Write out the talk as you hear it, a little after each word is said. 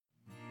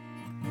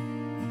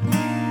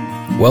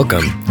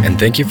Welcome, and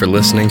thank you for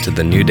listening to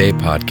the New Day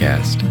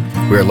podcast.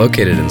 We are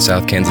located in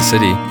South Kansas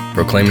City,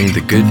 proclaiming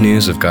the good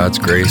news of God's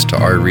grace to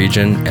our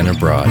region and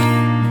abroad.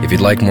 If you'd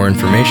like more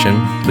information,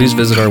 please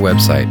visit our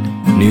website,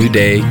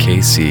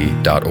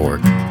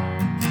 newdaykc.org.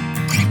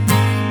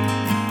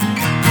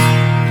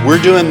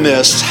 We're doing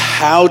this,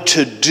 how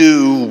to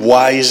do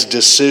wise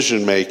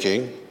decision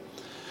making,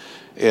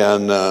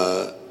 and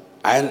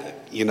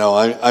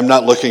I'm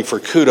not looking for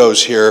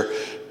kudos here,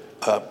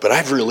 but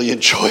I've really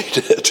enjoyed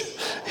it.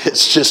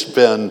 It's just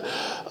been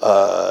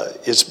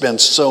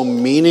so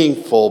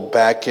meaningful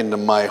back into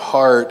my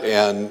heart,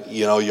 and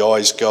you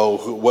always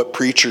go, what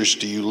preachers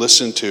do you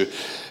listen to?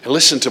 I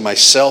listened to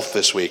myself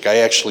this week. I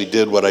actually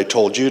did what I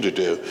told you to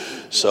do,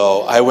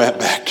 so I went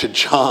back to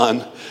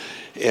John.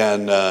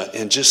 And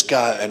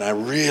I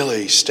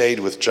really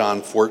stayed with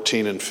John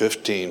 14 and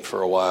 15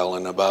 for a while,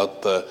 and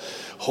about the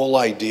whole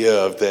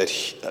idea of that,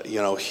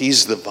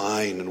 he's the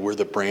vine and we're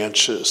the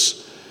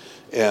branches,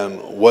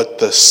 and what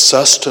the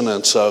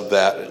sustenance of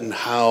that, and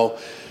how,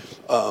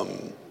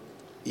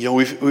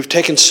 we've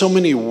taken so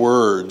many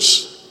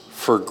words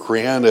for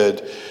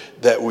granted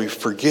that we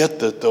forget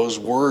that those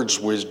words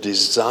were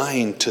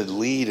designed to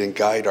lead and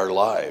guide our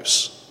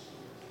lives.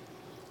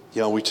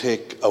 We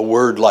take a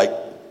word like,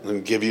 let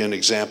me give you an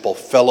example,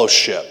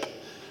 fellowship.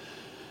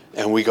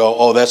 And we go,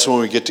 oh, that's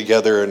when we get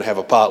together and have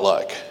a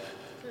potluck.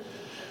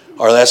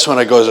 Or that's when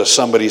I go to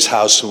somebody's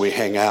house and we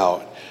hang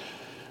out.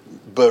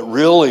 But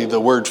really, the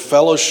word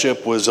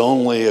fellowship was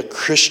only a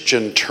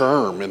Christian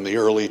term in the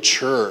early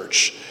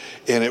church.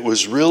 And it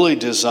was really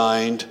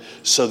designed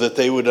so that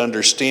they would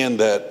understand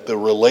that the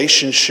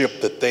relationship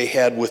that they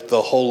had with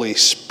the Holy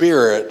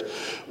Spirit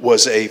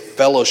was a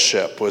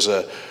fellowship, was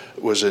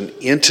an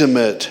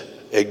intimate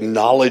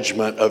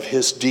acknowledgement of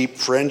his deep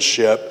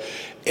friendship,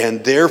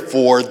 and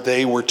therefore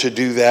they were to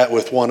do that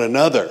with one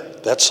another.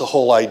 That's the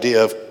whole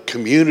idea of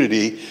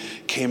community,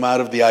 came out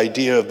of the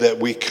idea of that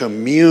we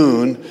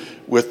commune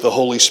with the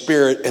Holy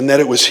Spirit, and that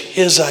it was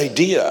his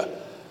idea.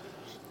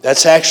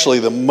 That's actually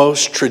the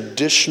most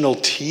traditional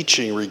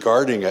teaching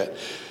regarding it.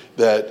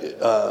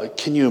 That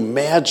can you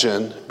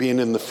imagine being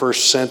in the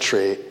first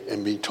century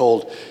and being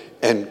told,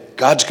 and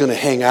God's going to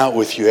hang out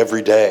with you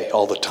every day,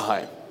 all the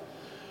time?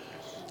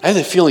 I had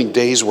the feeling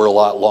days were a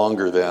lot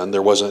longer then.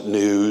 There wasn't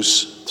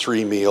news,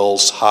 3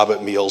 meals,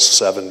 Hobbit meals,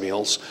 7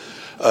 meals.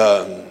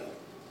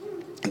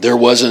 There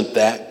wasn't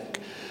that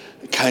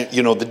kind,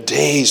 the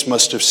days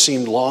must have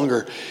seemed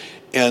longer,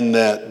 and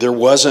that there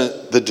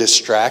wasn't the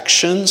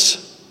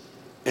distractions.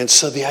 And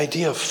so the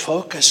idea of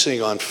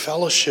focusing on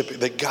fellowship,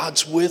 that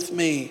God's with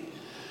me,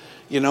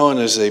 and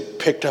as they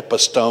picked up a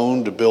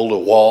stone to build a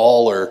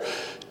wall, or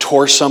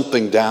tore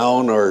something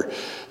down, or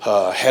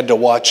had to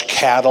watch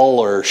cattle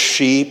or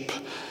sheep,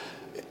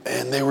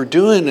 and they were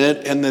doing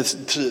it, and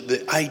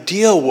the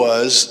idea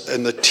was,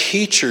 and the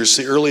teachers,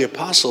 the early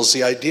apostles,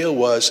 the idea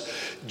was,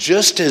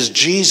 just as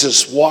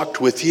Jesus walked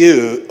with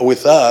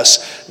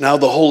us, now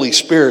the Holy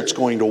Spirit's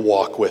going to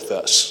walk with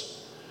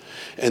us.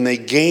 And they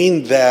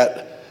gained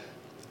that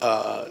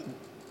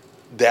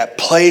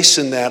place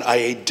and that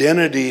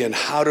identity, and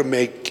how to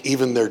make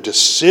even their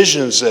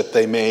decisions that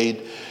they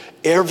made.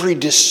 Every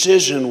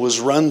decision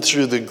was run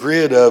through the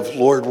grid of,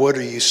 Lord, what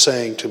are you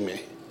saying to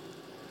me?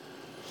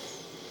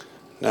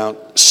 Now,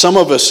 some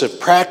of us have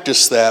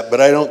practiced that,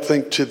 but I don't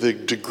think to the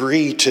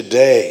degree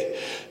today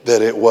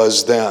that it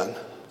was then.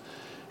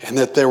 And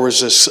that there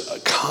was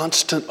this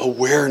constant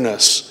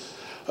awareness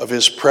of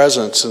his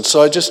presence. And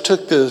so I just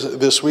took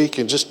this week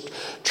and just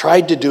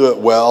tried to do it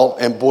well,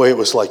 and boy, it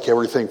was like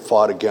everything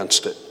fought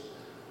against it.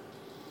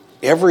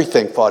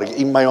 Everything fought against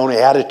it. Even my own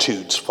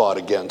attitudes fought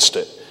against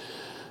it,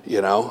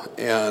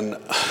 and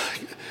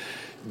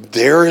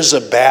there is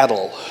a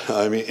battle.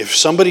 I mean, if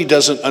somebody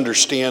doesn't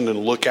understand and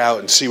look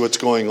out and see what's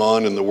going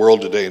on in the world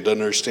today and doesn't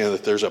understand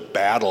that there's a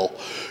battle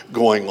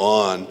going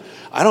on,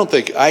 I don't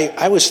think,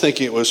 I was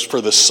thinking it was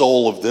for the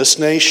soul of this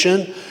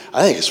nation.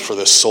 I think it's for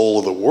the soul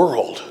of the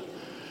world.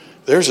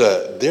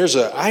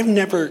 I've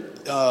never,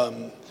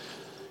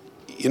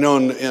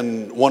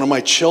 and one of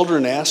my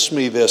children asked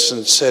me this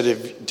and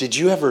said, did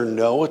you ever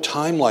know a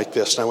time like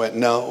this? And I went,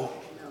 no.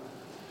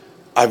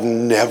 I've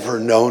never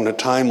known a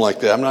time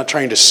like that. I'm not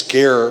trying to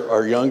scare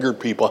our younger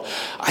people.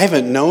 I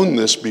haven't known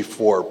this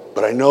before,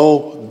 but I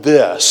know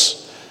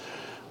this.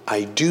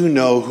 I do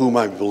know whom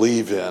I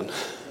believe in.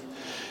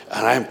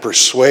 And I'm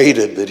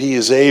persuaded that he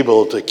is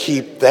able to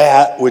keep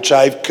that which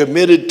I've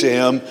committed to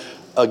him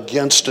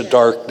against a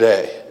dark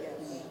day.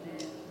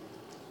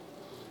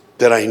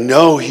 That I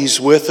know he's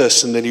with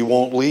us, and that he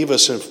won't leave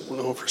us and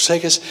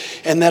forsake us,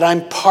 and that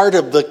I'm part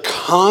of the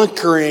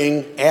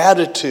conquering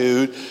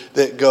attitude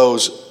that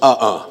goes,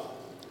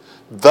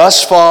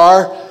 thus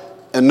far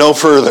and no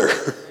further,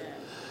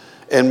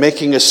 and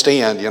making a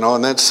stand,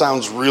 and that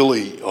sounds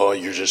really,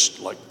 you're just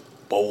like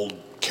bold,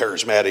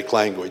 charismatic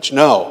language.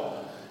 No,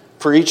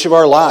 for each of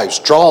our lives,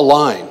 draw a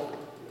line.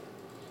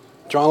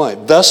 Draw a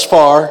line. Thus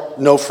far,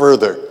 no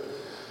further.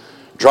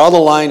 Draw the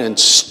line and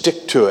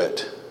stick to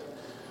it.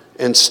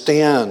 And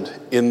stand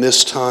in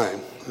this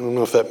time. don't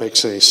know if that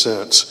makes any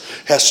sense.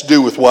 It has to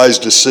do with wise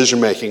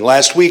decision making.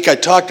 Last week I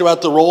talked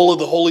about the role of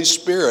the Holy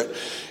Spirit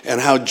and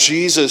how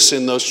Jesus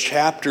in those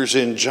chapters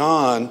in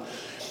John,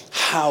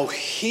 how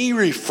he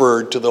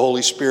referred to the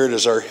Holy Spirit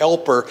as our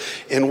helper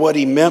and what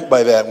he meant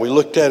by that. We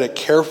looked at it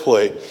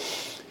carefully.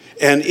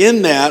 And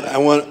in that, I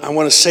want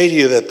to say to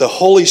you that the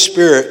Holy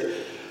Spirit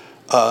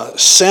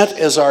sent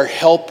as our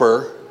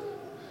helper,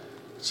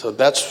 so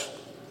that's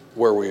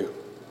where we're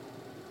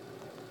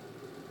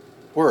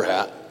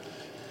at.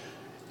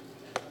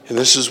 And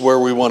this is where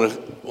we want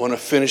to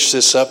finish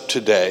this up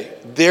today.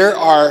 There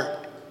are,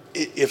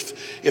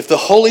 if the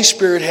Holy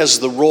Spirit has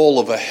the role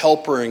of a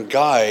helper and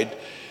guide,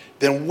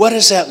 then what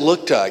does that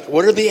look like?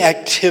 What are the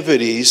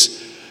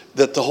activities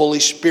that the Holy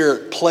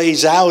Spirit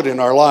plays out in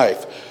our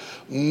life?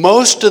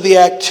 Most of the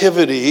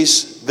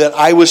activities that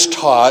I was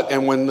taught,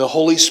 and when the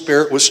Holy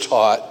Spirit was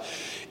taught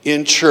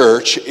in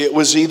church, it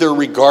was either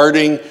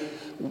regarding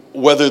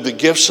whether the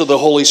gifts of the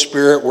Holy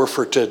Spirit were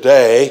for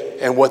today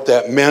and what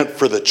that meant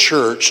for the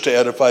church, to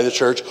edify the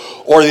church,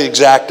 or the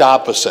exact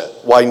opposite,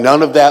 why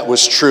none of that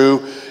was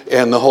true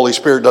and the Holy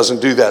Spirit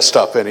doesn't do that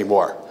stuff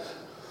anymore.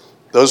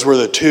 Those were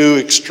the two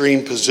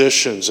extreme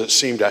positions that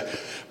seemed to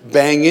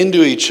bang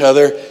into each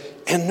other,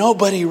 and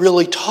nobody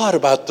really taught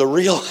about the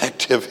real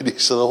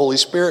activities of the Holy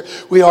Spirit.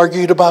 We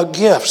argued about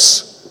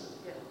gifts.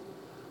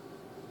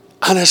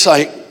 And it's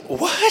like,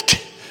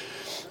 what?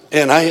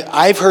 And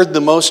I've heard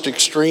the most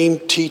extreme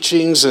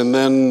teachings, and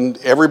then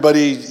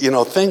everybody,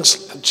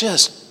 things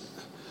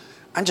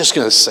I'm just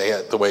going to say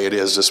it the way it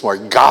is this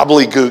morning,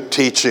 gobbledygook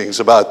teachings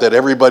about that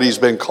everybody's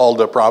been called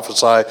to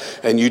prophesy,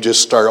 and you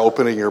just start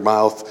opening your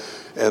mouth,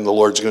 and the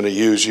Lord's going to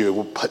use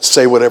you.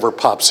 Say whatever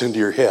pops into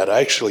your head. I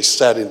actually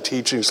sat in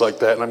teachings like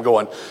that, and I'm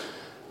going,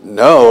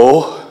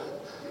 No,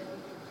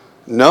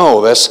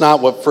 that's not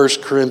what 1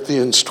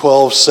 Corinthians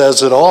 12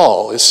 says at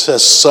all. It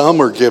says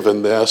some are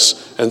given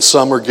this, and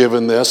some are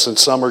given this, and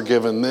some are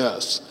given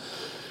this.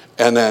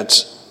 And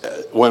that's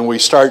when we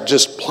start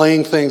just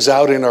playing things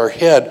out in our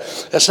head,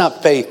 that's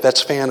not faith,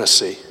 that's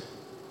fantasy.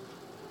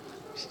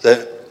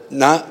 That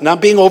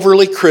not being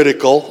overly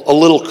critical, a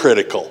little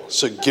critical.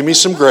 So give me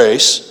some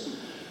grace.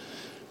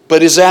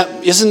 But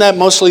isn't that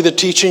mostly the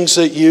teachings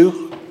that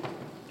you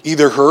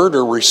either heard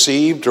or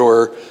received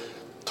or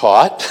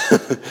taught?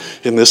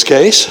 In this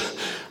case,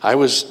 I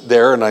was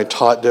there and I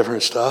taught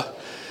different stuff.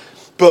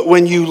 But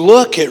when you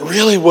look at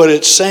really what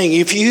it's saying,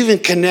 if you even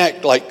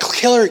connect, like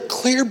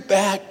clear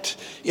back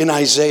in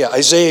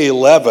Isaiah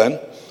 11,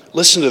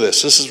 listen to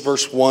this. This is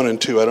verse 1 and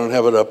 2. I don't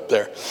have it up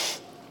there.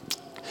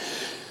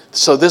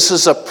 So this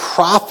is a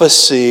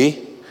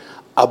prophecy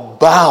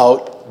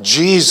about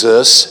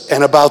Jesus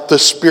and about the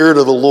Spirit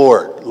of the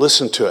Lord.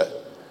 Listen to it.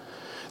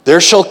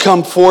 There shall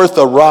come forth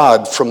a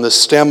rod from the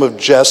stem of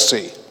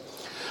Jesse,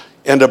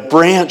 and a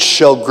branch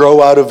shall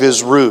grow out of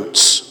his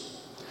roots.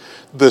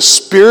 The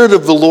Spirit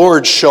of the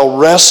Lord shall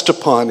rest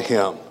upon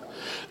him,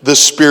 the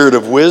Spirit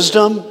of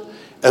wisdom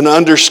and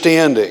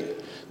understanding,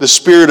 the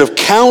Spirit of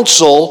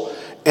counsel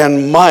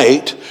and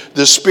might,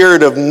 the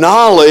Spirit of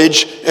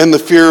knowledge and the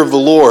fear of the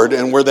Lord.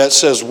 And where that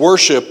says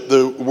worship,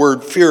 the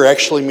word fear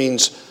actually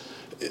means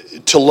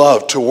to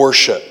love, to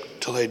worship,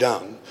 to lay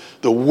down.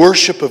 The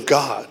worship of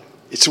God.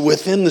 It's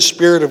within the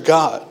Spirit of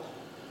God.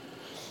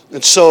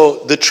 And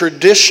so the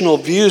traditional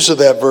views of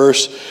that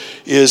verse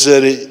is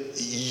that it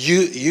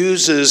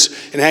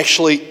uses and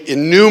actually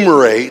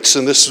enumerates,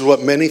 and this is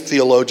what many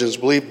theologians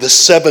believe, the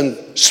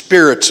 7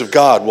 spirits of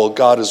God. Well,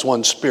 God is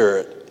one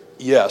spirit.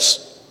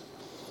 Yes.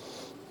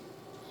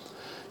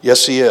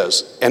 Yes, he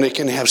is. And it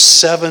can have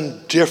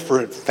 7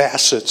 different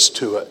facets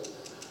to it.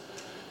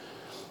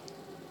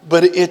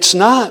 But it's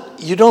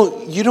not, you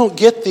don't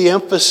get the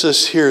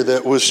emphasis here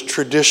that was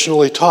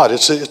traditionally taught.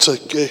 It's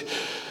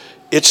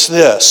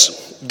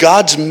this.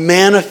 God's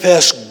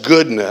manifest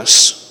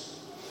goodness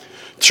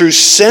through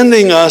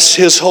sending us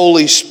his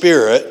Holy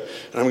Spirit,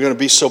 and I'm going to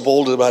be so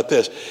bold about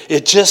this,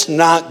 it's just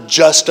not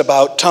just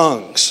about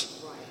tongues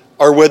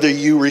or whether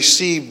you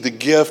receive the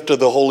gift of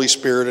the Holy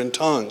Spirit in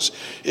tongues.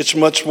 It's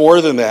much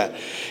more than that.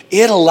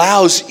 It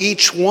allows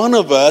each one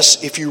of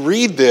us, if you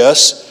read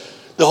this,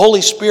 the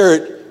Holy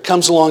Spirit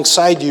comes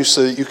alongside you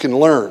so that you can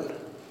learn.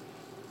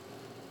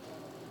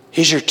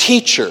 He's your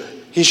teacher.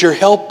 He's your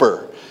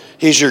helper.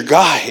 He's your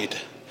guide.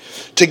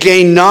 To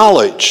gain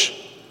knowledge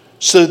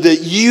so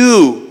that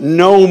you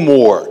know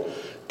more,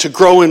 to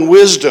grow in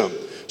wisdom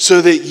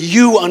so that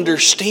you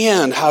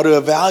understand how to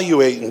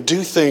evaluate and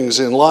do things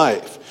in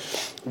life.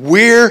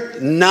 We're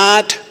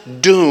not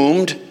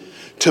doomed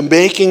to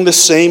making the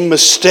same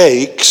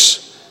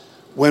mistakes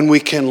when we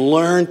can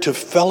learn to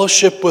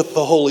fellowship with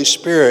the Holy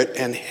Spirit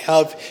and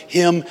have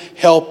him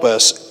help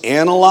us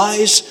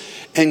analyze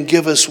and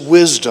give us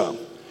wisdom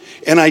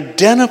and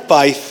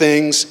identify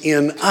things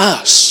in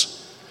us.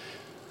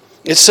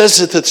 It says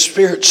that the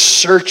Spirit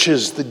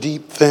searches the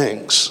deep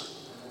things.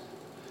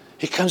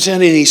 He comes in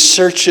and he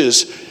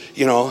searches,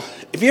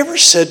 Have you ever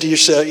said to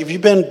yourself, have you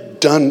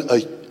done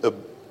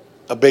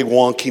a big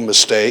wonky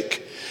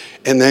mistake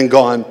and then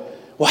gone,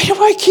 why do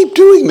I keep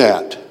doing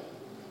that?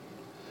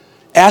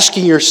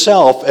 asking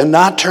yourself and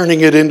not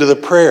turning it into the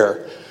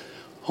prayer.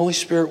 Holy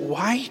Spirit,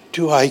 why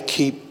do I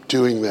keep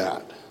doing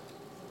that?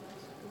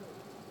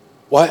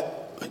 What?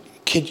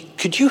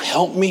 Could you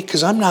help me?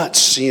 Because I'm not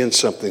seeing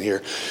something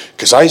here.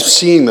 Because I'm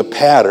seeing the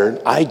pattern.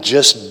 I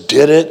just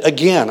did it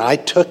again. I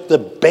took the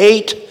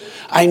bait.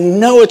 I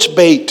know it's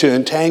bait to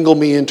entangle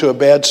me into a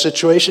bad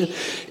situation.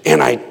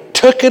 And I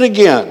took it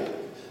again.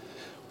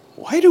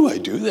 Why do I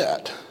do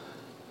that?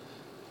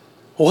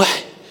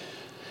 What?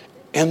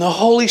 And the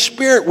Holy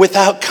Spirit,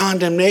 without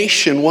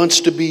condemnation,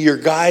 wants to be your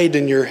guide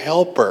and your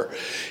helper.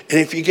 And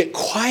if you get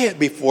quiet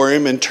before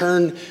him and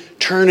turn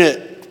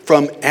it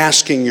from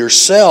asking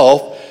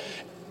yourself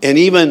and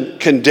even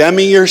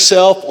condemning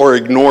yourself or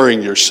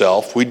ignoring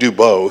yourself, we do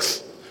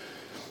both.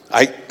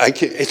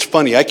 It's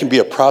funny, I can be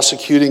a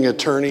prosecuting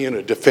attorney and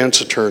a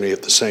defense attorney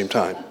at the same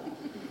time.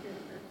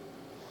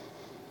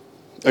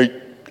 Are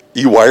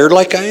you wired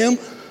like I am?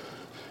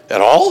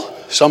 At all?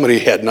 Somebody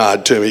had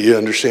nod to me, you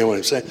understand what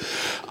I'm saying?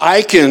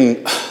 I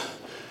can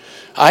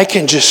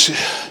just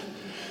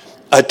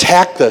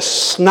attack the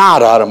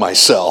snot out of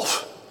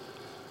myself.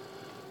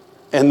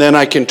 And then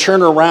I can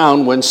turn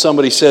around when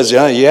somebody says,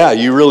 yeah,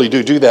 you really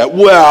do that.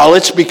 Well,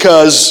 it's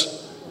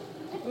because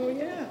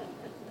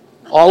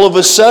all of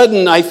a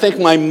sudden I think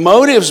my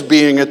motive's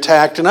being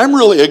attacked and I'm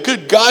really a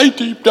good guy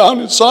deep down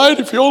inside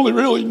if you only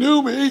really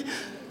knew me.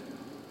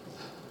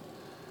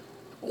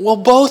 Well,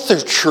 both are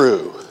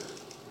true.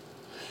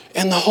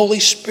 And the Holy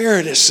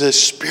Spirit is the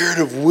Spirit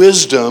of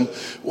wisdom,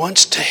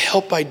 wants to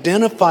help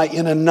identify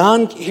in a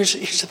here's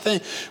the thing.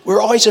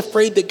 We're always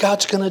afraid that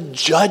God's going to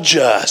judge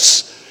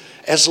us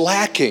as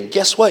lacking.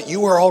 Guess what? You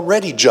were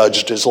already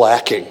judged as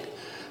lacking.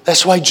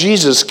 That's why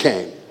Jesus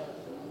came.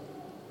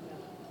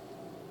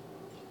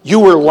 You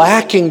were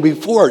lacking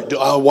before.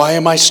 Why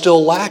am I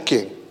still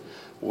lacking?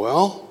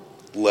 Well,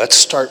 let's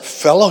start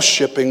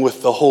fellowshipping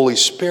with the Holy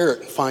Spirit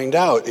and find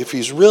out if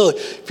he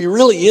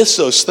really is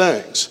those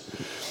things.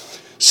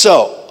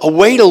 So, a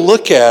way to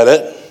look at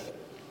it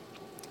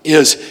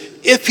is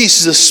if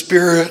he's the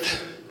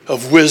Spirit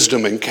of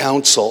wisdom and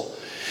counsel,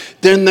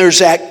 then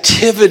there's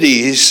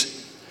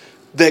activities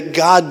that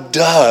God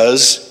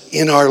does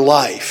in our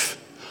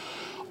life,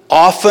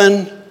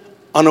 often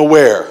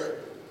unaware.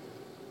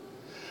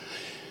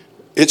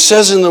 It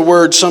says in the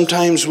Word,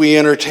 sometimes we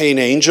entertain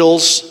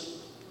angels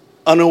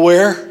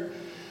unaware.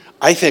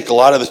 I think a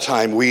lot of the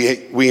time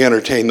we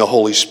entertain the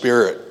Holy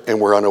Spirit and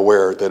we're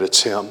unaware that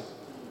it's him.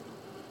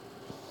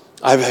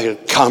 I've had a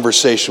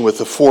conversation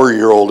with a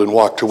 4-year-old and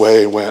walked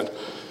away and went,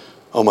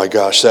 oh my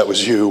gosh, that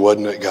was you,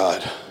 wasn't it,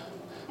 God?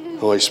 The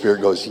Holy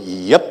Spirit goes,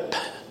 yep.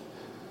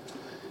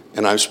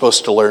 And I'm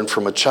supposed to learn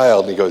from a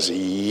child, and he goes,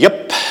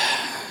 yep.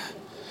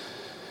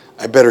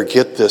 I better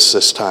get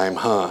this time,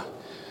 huh?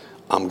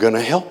 I'm going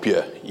to help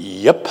you.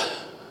 Yep.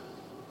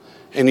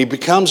 And he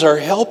becomes our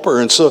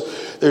helper. And so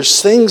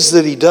there's things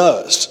that he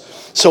does.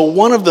 So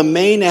one of the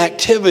main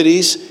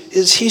activities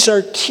is he's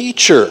our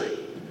teacher.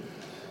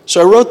 So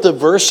I wrote the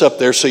verse up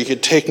there so you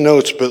could take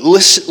notes, but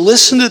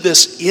listen to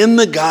this in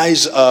the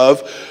guise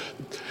of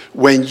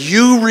when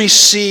you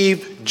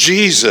receive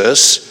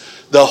Jesus,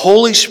 the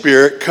Holy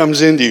Spirit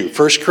comes into you.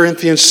 1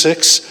 Corinthians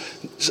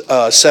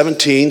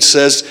 6:17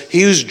 says,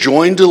 he who's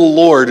joined to the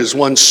Lord is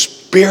one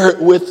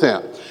spirit with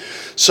him.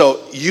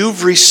 So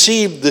you've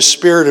received the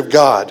Spirit of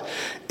God.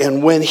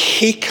 And when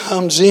he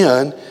comes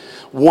in,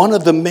 one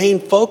of the main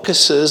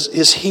focuses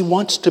is he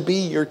wants to be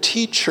your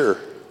teacher.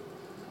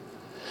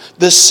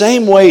 The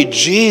same way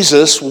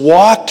Jesus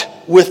walked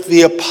with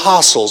the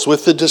apostles,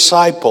 with the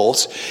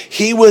disciples,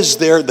 he was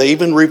there. They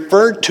even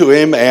referred to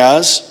him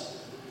as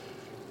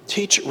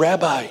teacher,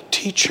 rabbi,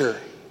 teacher.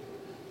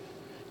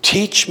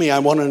 Teach me, I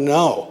want to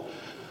know.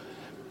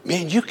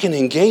 Man, you can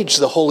engage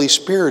the Holy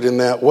Spirit in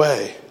that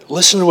way.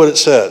 Listen to what it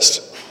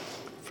says.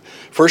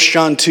 1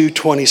 John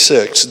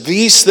 2:26.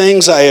 These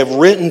things I have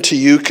written to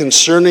you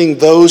concerning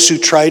those who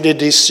try to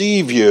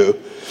deceive you.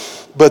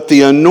 But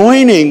the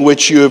anointing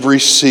which you have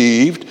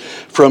received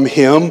from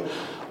him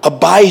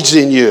abides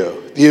in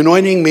you. The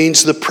anointing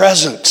means the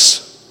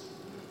presence.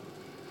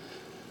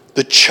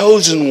 The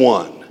chosen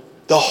one.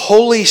 The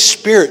Holy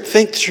Spirit.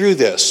 Think through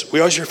this. We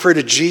always refer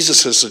to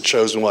Jesus as the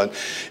chosen one.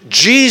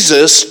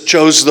 Jesus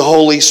chose the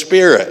Holy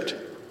Spirit.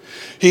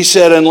 He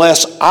said,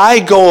 unless I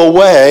go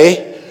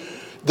away,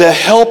 the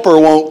helper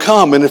won't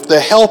come. And if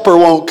the helper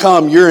won't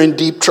come, you're in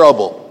deep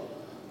trouble.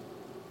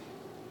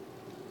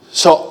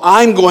 So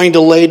I'm going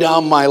to lay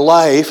down my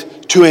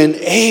life to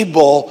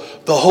enable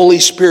the Holy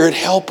Spirit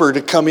helper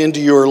to come into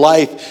your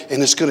life,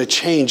 and it's going to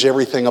change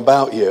everything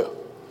about you.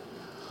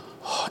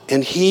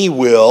 And he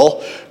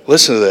will,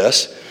 listen to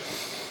this,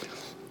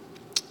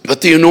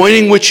 but the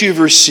anointing which you've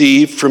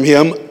received from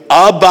him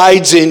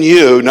abides in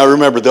you. Now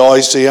remember, the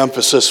always the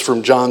emphasis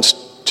from John's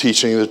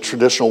teaching, the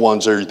traditional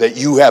ones are that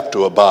you have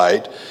to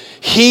abide.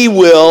 He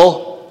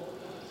will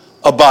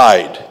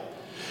abide.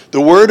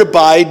 The word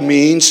abide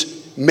means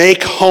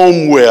make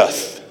home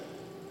with.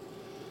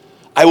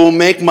 I will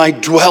make my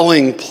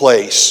dwelling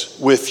place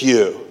with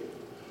you.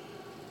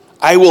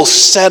 I will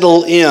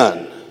settle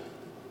in.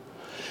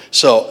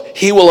 So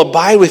he will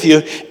abide with you,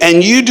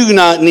 and you do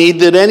not need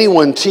that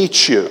anyone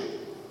teach you.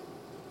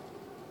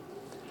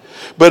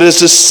 But as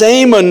the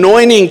same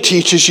anointing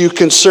teaches you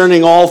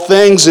concerning all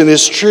things and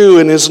is true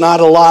and is not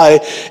a lie,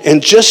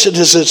 and just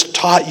as it's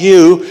taught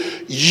you,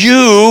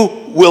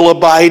 you will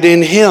abide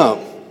in him.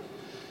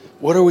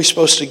 What are we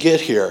supposed to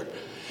get here?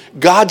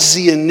 God's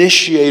the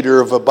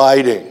initiator of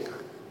abiding.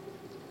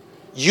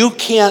 You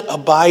can't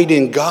abide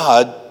in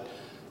God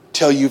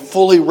till you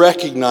fully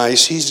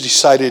recognize he's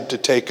decided to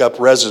take up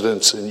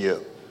residence in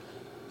you.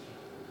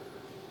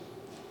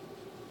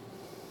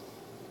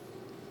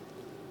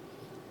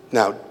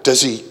 Now,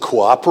 does he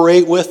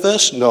cooperate with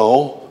us?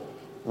 No.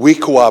 We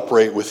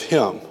cooperate with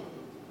him.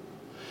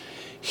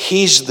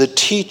 He's the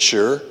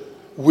teacher.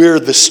 We're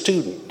the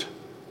student.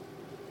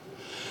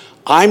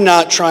 I'm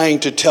not trying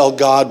to tell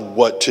God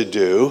what to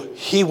do.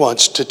 He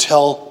wants to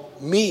tell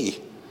me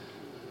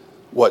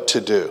what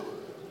to do.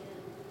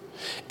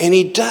 And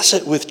he does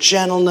it with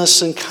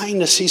gentleness and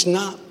kindness. He's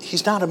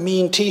not a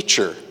mean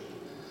teacher.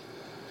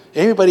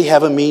 Anybody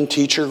have a mean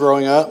teacher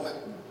growing up?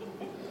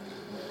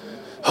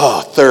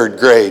 Oh, third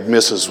grade,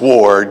 Mrs.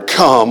 Ward,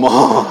 come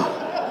on.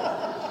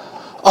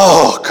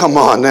 Oh, come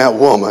on, that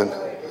woman.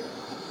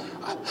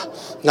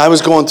 I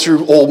was going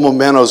through old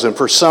mementos, and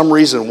for some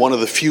reason, one of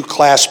the few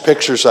class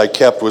pictures I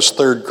kept was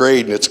third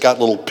grade, and it's got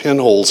little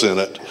pinholes in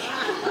it.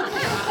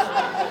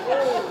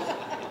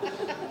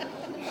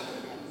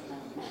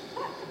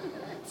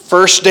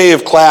 First day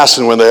of class,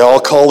 and when they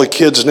all call the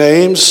kids'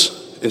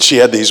 names, and she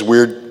had those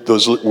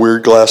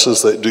weird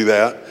glasses that do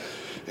that,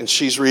 and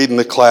she's reading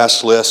the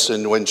class list,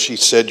 and when she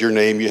said your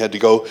name, you had to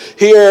go,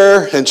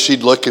 here, and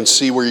she'd look and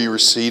see where you were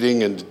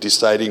seating and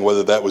deciding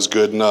whether that was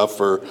good enough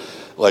or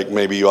like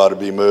maybe you ought to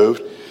be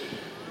moved.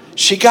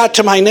 She got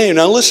to my name.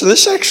 Now listen,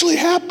 this actually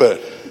happened.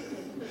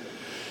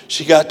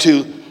 She got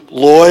to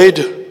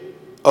Lloyd,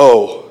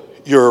 oh,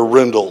 you're a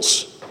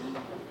Rindles,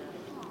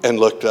 and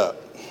looked up.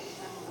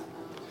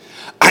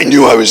 I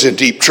knew I was in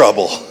deep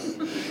trouble.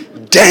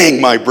 Dang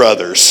my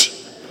brothers.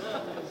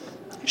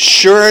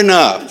 Sure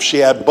enough, she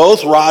had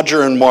both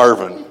Roger and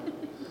Marvin.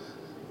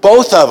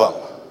 Both of them.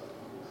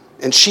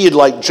 And she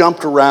had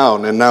jumped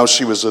around, and now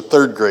she was a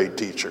third grade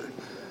teacher.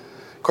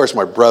 Of course,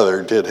 my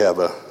brother did have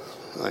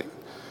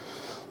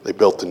they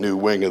built a new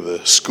wing of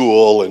the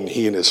school, and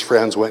he and his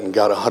friends went and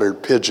got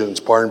 100 pigeons,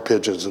 barn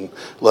pigeons, and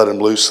let them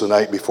loose the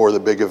night before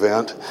the big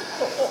event.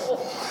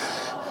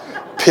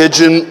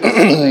 Pigeon,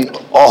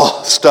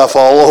 stuff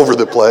all over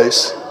the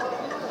place.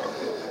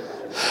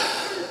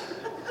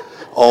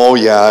 Oh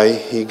yeah,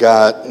 he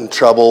got in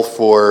trouble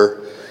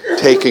for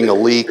taking a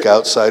leak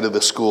outside of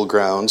the school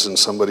grounds, and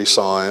somebody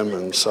saw him,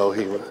 and so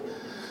he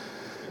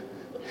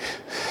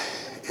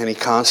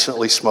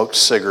constantly smoked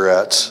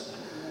cigarettes.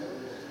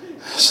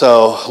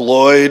 So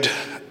Lloyd,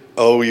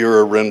 oh,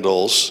 you're a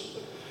Rindles,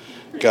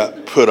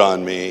 got put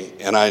on me,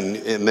 and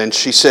then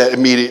she said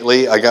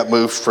immediately, I got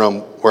moved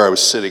from where I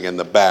was sitting in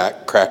the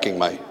back, cracking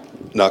my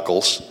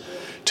knuckles,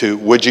 to,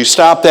 would you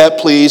stop that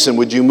please, and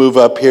would you move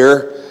up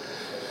here?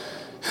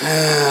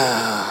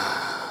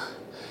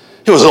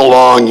 It was a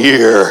long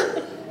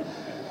year,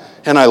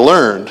 and I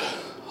learned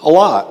a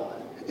lot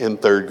in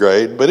third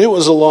grade, but it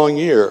was a long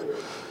year.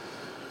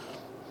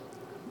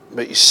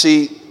 But you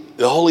see,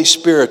 the Holy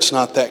Spirit's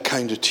not that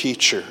kind of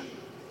teacher.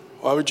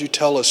 Why would you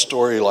tell a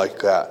story like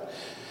that?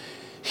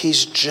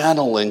 He's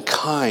gentle and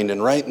kind,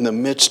 and right in the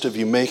midst of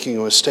you making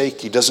a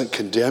mistake, he doesn't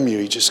condemn you.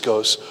 He just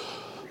goes,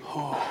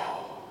 oh.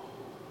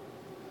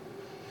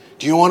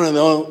 Do you want to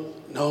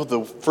know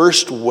the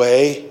first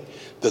way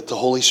that the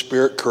Holy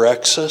Spirit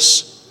corrects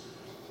us?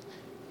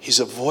 He's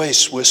a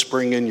voice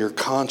whispering in your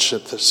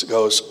conscience that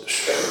goes,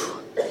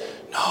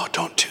 no,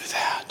 don't do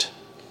that.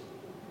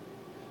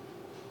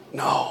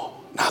 No,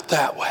 not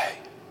that way.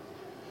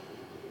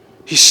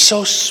 He's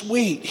so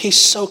sweet. He's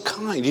so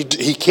kind.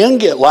 He can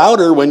get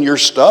louder when you're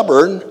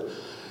stubborn.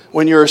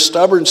 When you're a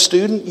stubborn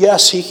student,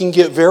 yes, he can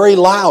get very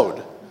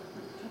loud.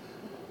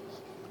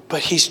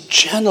 But he's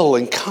gentle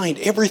and kind.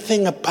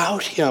 Everything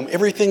about him,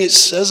 everything it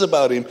says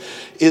about him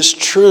is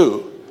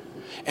true.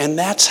 And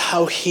that's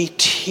how he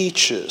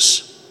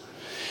teaches.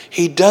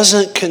 He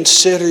doesn't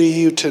consider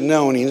you to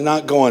know, and he's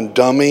not going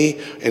dummy,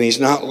 and he's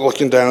not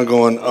looking down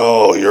going,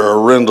 oh, you're a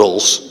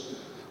Rindles.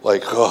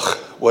 Like, ugh,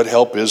 what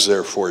help is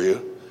there for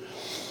you?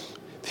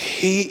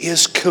 He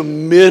is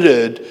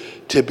committed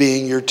to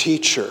being your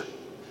teacher.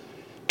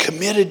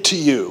 Committed to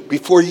you.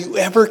 Before you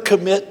ever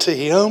commit to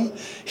him,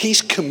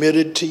 he's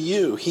committed to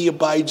you. He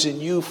abides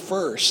in you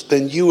first,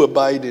 then you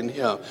abide in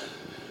him.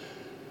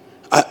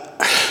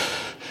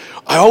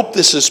 I hope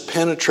this is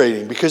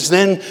penetrating, because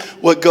then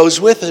what goes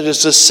with it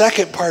is the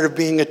second part of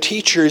being a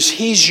teacher is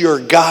he's your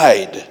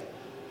guide.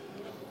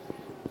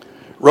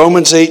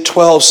 Romans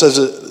 8:12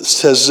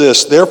 says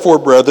this, therefore,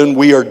 brethren,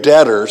 we are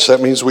debtors, that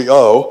means we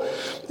owe,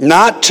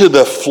 not to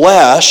the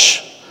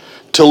flesh,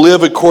 to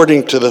live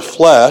according to the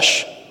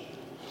flesh.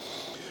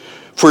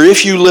 For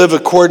if you live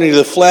according to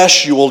the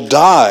flesh, you will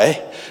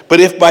die. But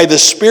if by the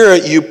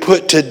Spirit you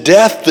put to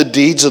death the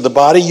deeds of the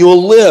body, you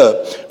will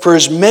live. For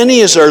as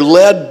many as are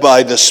led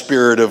by the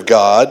Spirit of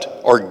God,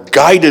 or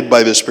guided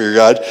by the Spirit of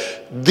God,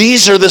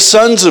 these are the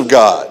sons of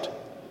God.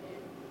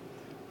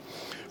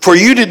 For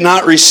you did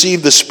not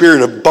receive the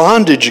spirit of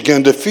bondage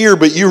again to fear,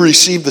 but you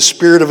received the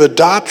spirit of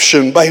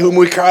adoption, by whom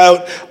we cry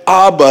out,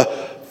 Abba,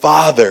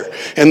 Father.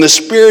 And the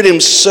Spirit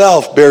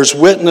himself bears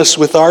witness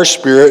with our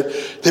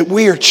spirit that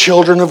we are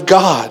children of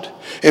God.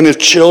 And if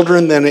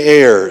children, then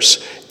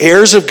heirs.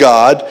 Heirs of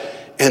God,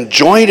 and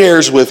joint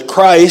heirs with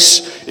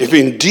Christ, if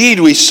indeed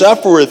we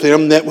suffer with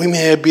him, that we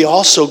may be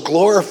also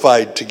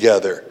glorified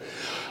together.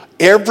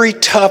 Every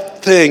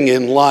tough thing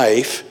in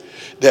life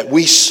that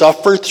we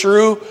suffer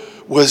through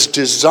was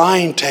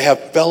designed to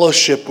have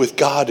fellowship with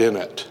God in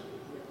it.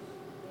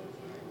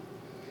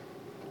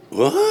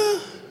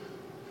 What?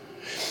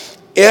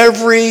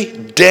 Every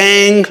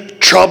dang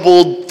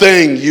troubled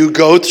thing you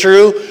go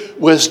through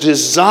was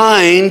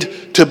designed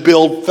to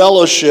build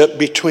fellowship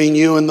between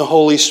you and the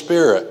Holy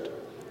Spirit.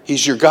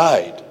 He's your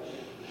guide.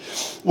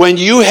 When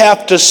you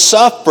have to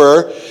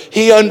suffer,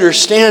 he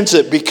understands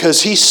it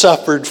because he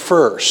suffered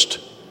first.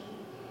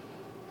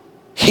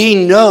 He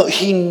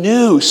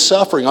knew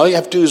suffering. All you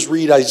have to do is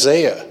read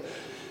Isaiah.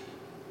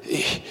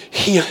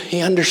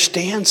 He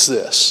understands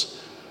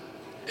this.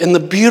 And the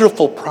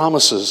beautiful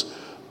promises,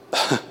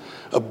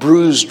 a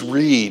bruised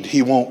reed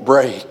he won't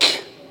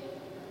break.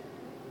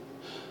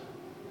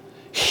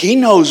 He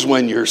knows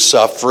when you're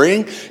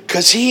suffering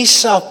because he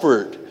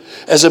suffered.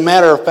 As a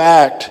matter of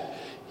fact,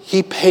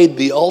 he paid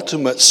the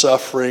ultimate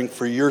suffering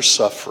for your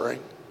suffering.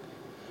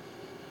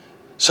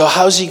 So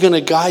how's he going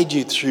to guide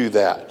you through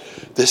that?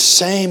 The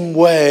same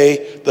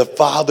way the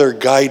Father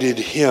guided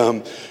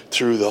him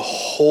through the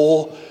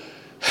whole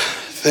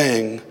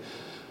thing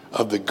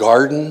of the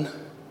garden,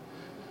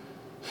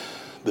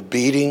 the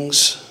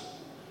beatings,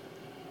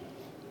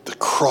 the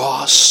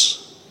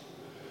cross,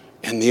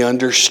 and the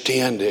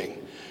understanding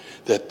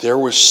that there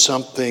was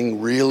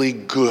something really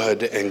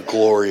good and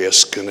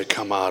glorious going to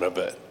come out of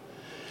it.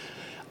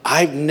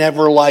 I've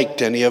never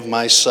liked any of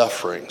my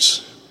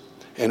sufferings,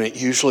 and it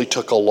usually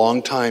took a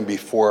long time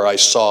before I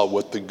saw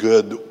what the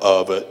good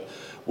of it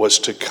was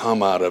to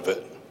come out of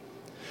it.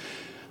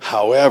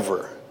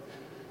 However,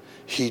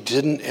 he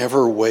didn't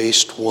ever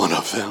waste one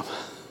of them.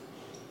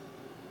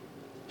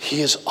 He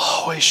has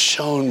always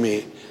shown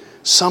me,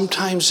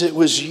 sometimes it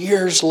was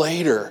years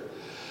later,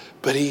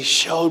 but he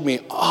showed me,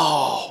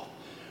 oh,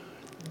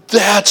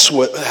 that's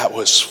what that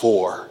was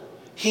for.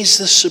 He's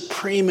the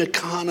supreme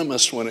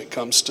economist when it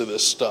comes to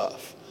this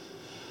stuff.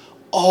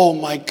 Oh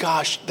my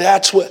gosh,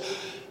 that's what,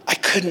 I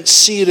couldn't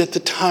see it at the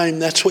time.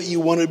 That's what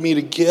you wanted me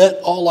to get.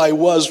 All I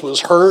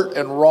was hurt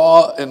and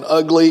raw and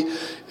ugly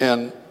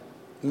and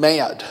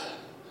mad.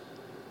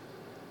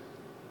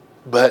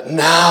 But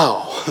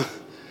now,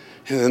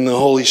 and then the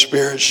Holy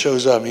Spirit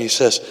shows up and he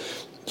says,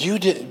 you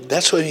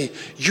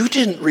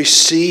didn't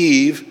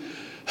receive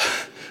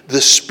the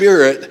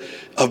spirit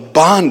of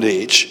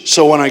bondage.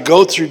 So when I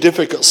go through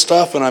difficult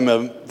stuff and I'm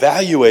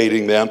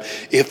evaluating them,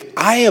 if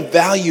I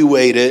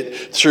evaluate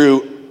it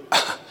through,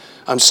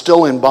 I'm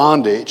still in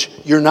bondage,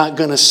 you're not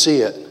going to see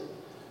it.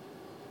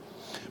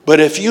 But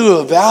if you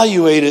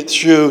evaluate it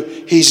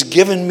through, he's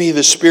given me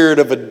the spirit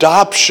of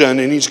adoption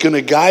and he's going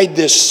to guide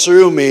this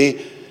through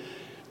me,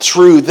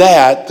 through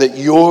that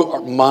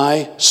you're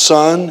my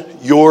son,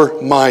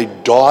 you're my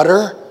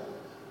daughter,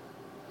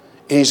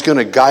 and he's going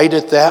to guide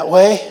it that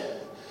way.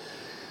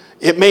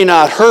 It may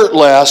not hurt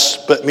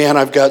less, but man,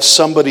 I've got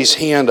somebody's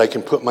hand I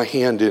can put my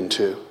hand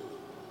into.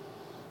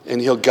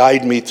 And he'll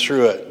guide me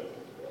through it.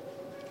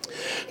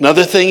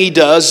 Another thing he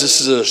does,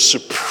 this is a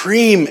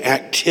supreme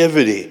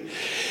activity.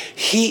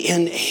 He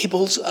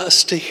enables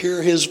us to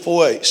hear his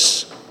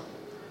voice.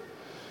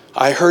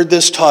 I heard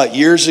this taught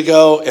years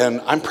ago,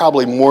 and I'm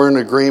probably more in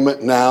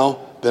agreement now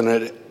than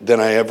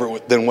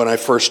when I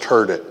first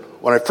heard it.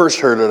 When I first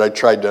heard it, I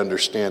tried to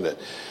understand it.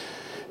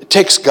 It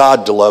takes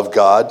God to love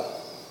God.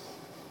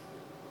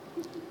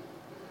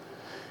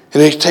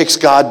 And it takes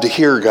God to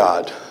hear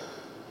God.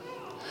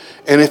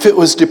 And if it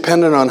was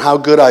dependent on how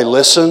good I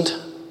listened,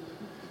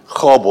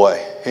 oh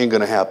boy, ain't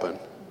going to happen.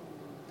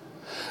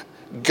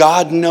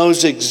 God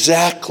knows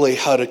exactly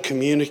how to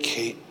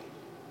communicate.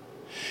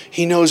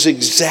 He knows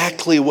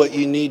exactly what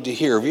you need to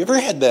hear. Have you ever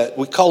had that?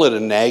 We call it a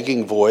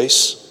nagging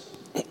voice.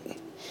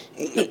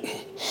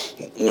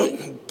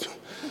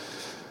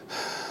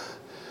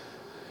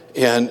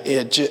 And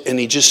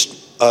he just...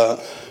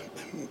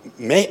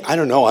 I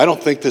don't know. I don't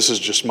think this is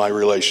just my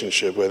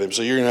relationship with him.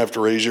 So you're going to have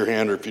to raise your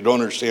hand, or if you don't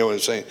understand what I'm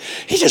saying,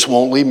 he just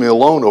won't leave me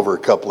alone over a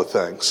couple of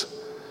things.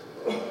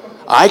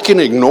 I can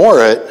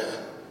ignore it.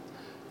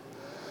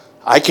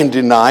 I can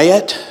deny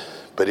it,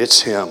 but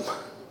it's him.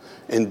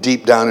 And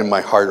deep down in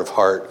my heart of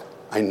heart,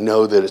 I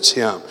know that it's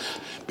him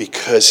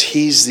because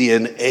he's the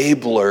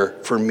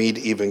enabler for me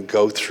to even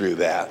go through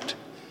that.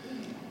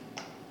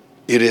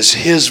 It is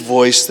his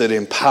voice that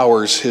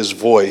empowers his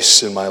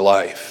voice in my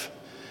life.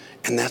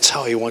 And that's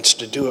how he wants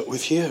to do it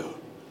with you.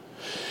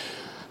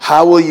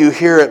 How will you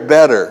hear it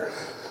better?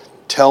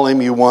 Tell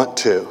him you want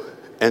to.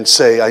 and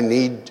say, I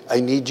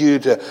need you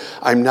to,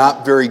 I'm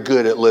not very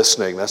good at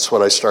listening. That's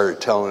what I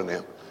started telling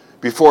him.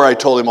 Before I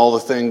told him all the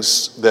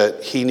things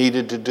that he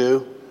needed to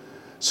do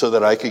so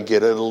that I could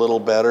get it a little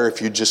better.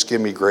 If you just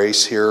give me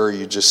grace here, or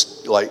you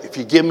just, if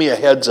you give me a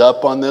heads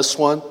up on this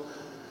one.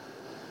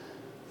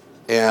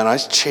 And I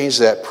changed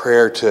that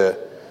prayer to,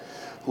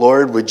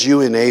 Lord, would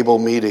you enable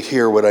me to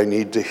hear what I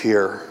need to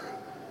hear?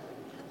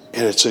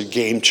 And it's a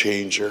game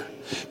changer.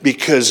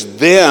 Because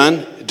then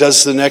it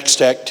does the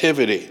next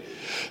activity.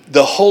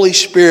 The Holy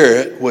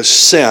Spirit was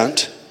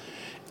sent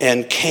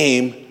and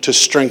came to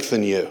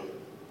strengthen you,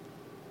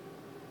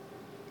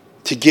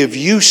 to give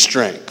you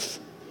strength.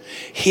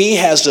 He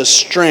has a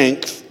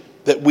strength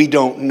that we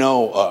don't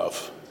know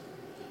of.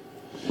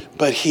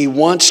 But he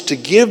wants to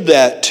give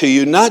that to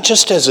you, not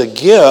just as a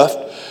gift,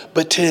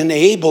 but to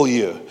enable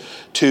you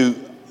to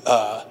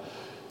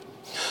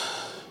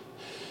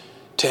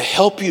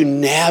help you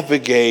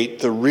navigate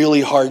the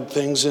really hard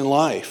things in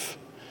life.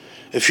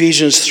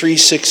 Ephesians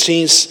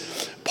 3:16,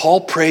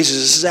 Paul prays.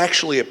 This is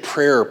actually a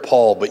prayer of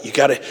Paul, but you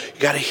gotta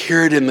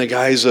hear it in the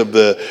guise of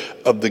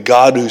the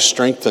God who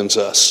strengthens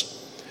us.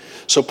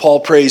 So Paul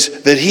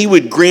prays that he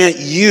would grant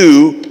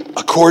you,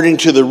 according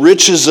to the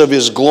riches of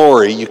his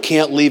glory. You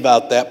can't leave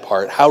out that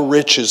part. How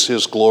rich is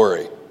his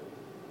glory?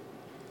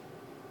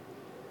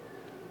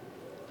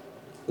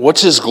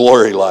 What's his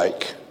glory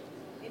like?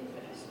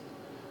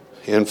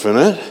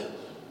 Infinite.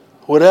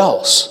 What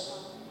else?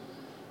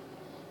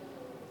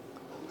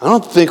 I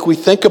don't think we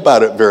think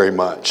about it very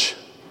much.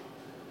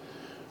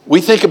 We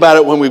think about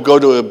it when we go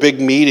to a big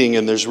meeting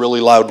and there's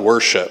really loud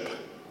worship.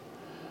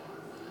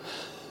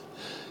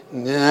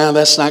 Nah,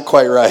 that's not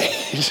quite right.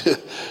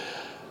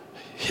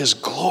 His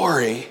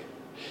glory,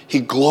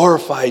 he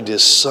glorified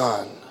his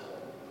Son.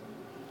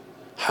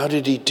 How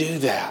did he do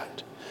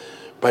that?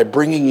 By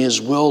bringing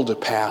his will to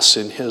pass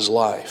in his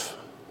life.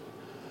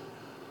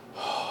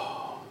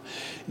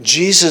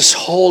 Jesus'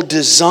 whole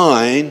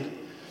design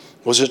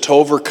was it to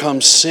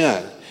overcome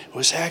sin. It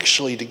was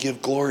actually to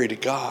give glory to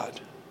God.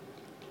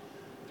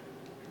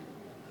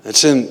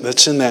 That's in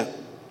that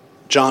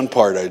John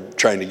part I'm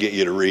trying to get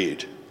you to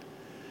read.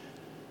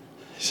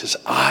 He says,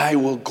 I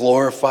will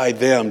glorify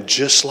them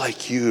just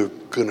like you're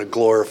going to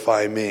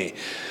glorify me.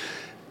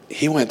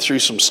 He went through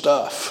some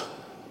stuff.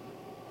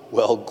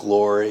 Well,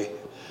 glory.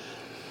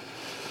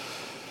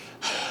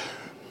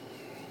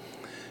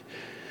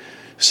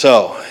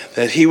 So,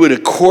 that he would,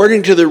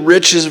 according to the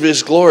riches of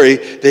his glory,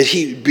 that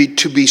he be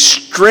to be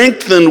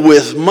strengthened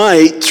with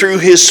might through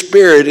his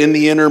Spirit in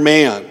the inner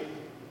man.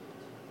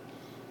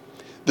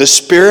 The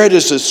Spirit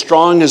is as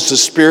strong as the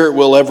Spirit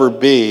will ever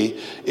be.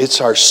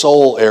 It's our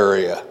soul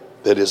area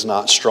that is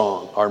not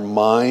strong. Our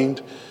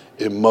mind,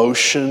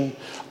 emotion,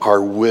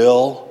 our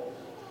will,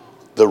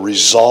 the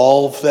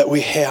resolve that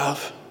we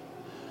have.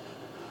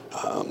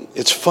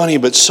 It's funny,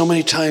 but so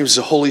many times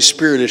the Holy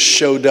Spirit has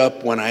showed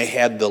up when I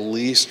had the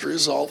least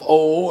resolve.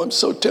 Oh, I'm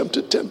so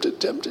tempted.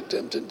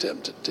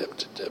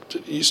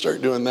 You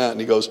start doing that, and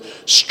he goes,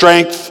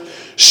 strength,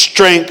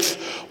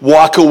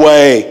 walk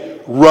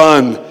away,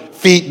 run,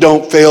 feet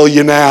don't fail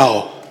you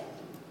now.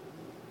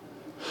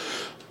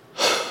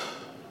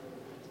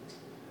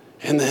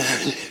 And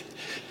then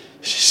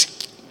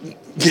just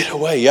get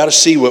away. You ought to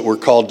see what we're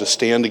called to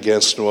stand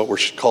against and what we're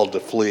called to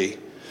flee.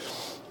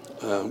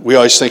 We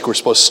always think we're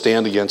supposed to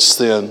stand against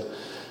sin.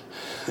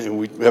 And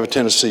we have a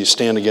tendency to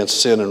stand against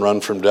sin and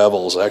run from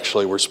devils.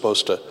 Actually, we're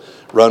supposed to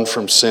run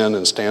from sin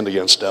and stand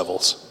against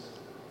devils.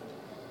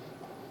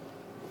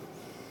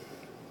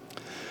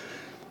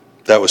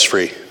 That was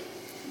free.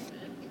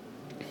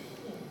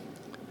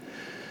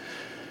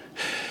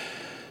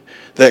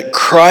 That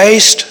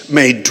Christ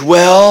may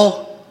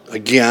dwell,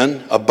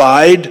 again,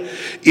 abide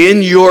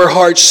in your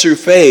hearts through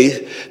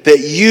faith, that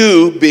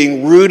you,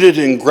 being rooted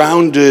and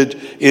grounded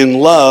in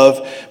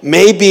love,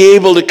 may be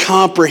able to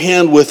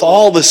comprehend with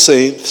all the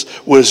saints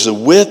what is the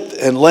width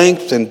and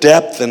length and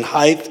depth and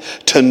height,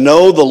 to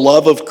know the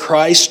love of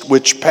Christ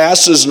which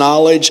passes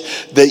knowledge,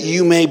 that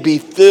you may be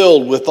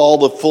filled with all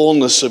the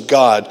fullness of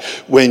God.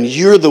 When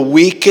you're the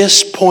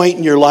weakest point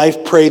in your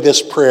life, pray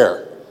this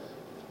prayer.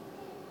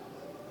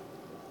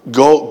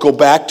 Go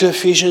back to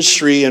Ephesians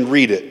 3 and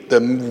read it.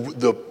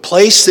 The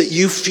place that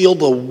you feel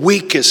the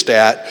weakest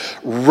at,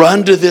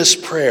 run to this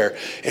prayer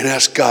and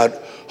ask God,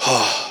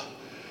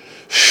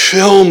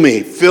 fill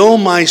me, fill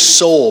my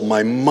soul,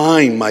 my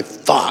mind, my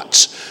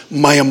thoughts,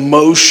 my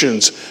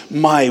emotions,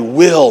 my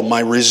will, my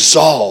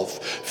resolve.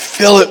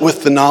 Fill it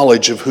with the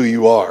knowledge of who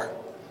you are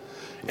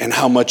and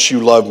how much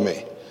you love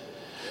me.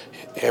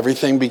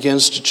 Everything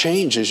begins to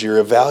change as you're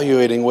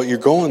evaluating what you're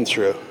going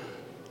through.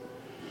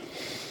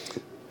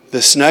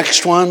 This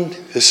next one,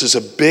 this is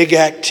a big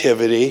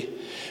activity.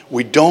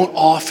 We don't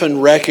often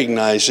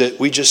recognize it.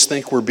 We just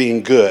think we're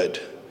being good.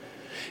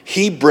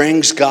 He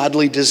brings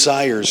godly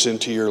desires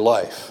into your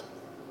life.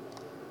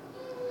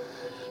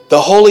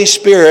 The Holy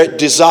Spirit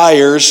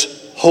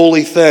desires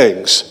holy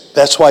things.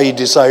 That's why he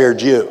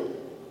desired you.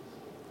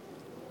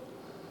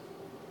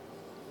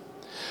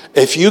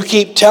 If you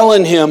keep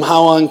telling him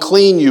how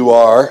unclean you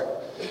are,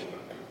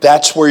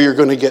 That's where you're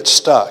going to get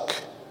stuck.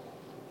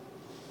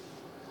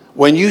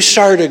 When you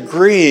start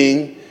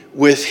agreeing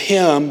with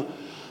him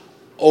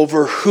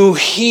over who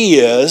he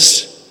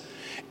is,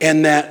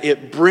 and that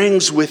it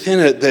brings within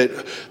it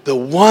that the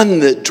one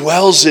that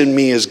dwells in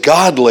me is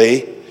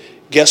godly,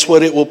 guess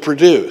what it will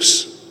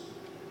produce?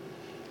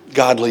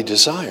 Godly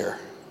desire.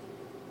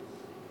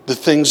 The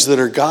things that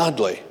are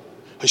godly.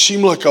 I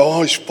seem like I'm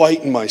always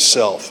fighting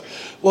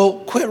myself. Well,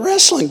 quit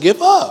wrestling.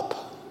 Give up.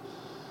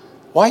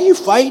 Why are you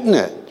fighting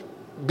it?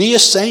 Be a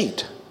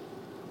saint.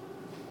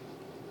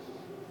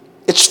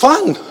 It's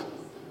fun.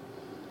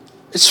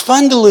 It's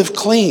fun to live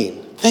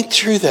clean. Think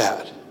through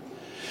that.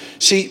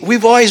 See, we've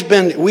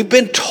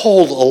been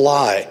told a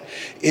lie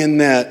in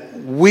that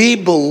we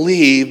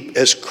believe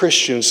as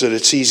Christians that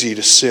it's easy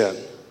to sin.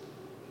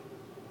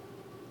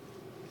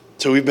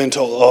 So we've been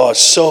told, oh, it's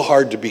so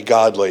hard to be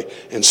godly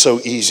and so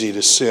easy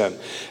to sin.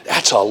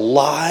 That's a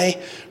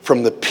lie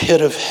from the pit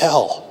of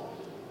hell.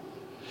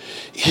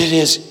 It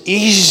is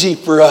easy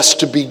for us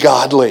to be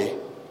godly,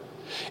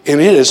 and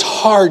it is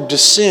hard to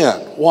sin.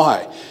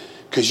 Why?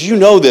 Because you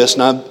know this,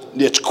 now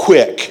it's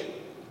quick.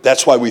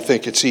 That's why we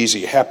think it's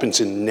easy. It happens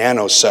in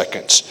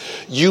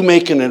nanoseconds. You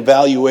make an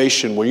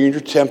evaluation when you're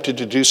tempted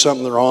to do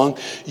something wrong.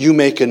 You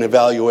make an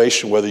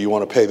evaluation whether you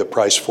want to pay the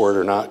price for it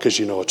or not because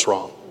you know it's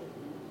wrong.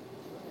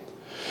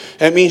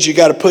 That means you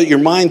got to put your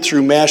mind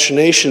through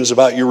machinations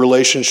about your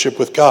relationship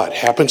with God. It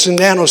happens in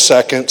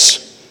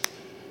nanoseconds.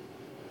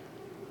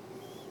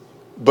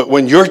 But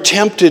when you're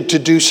tempted to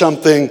do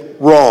something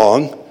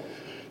wrong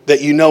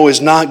that you know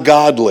is not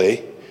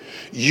godly,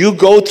 you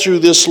go through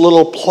this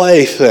little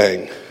play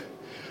thing.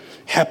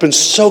 Happens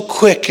so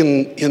quick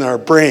in our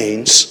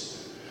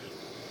brains,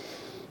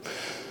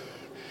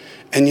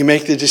 and you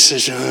make the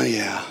decision, oh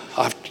yeah,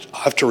 I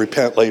have to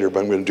repent later, but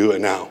I'm going to do it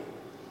now.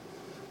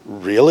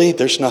 Really?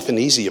 There's nothing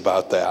easy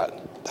about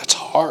that. That's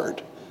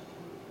hard.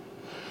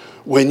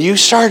 When you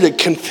started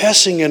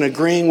confessing and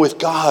agreeing with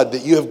God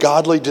that you have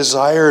godly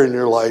desire in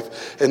your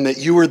life and that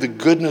you are the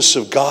goodness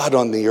of God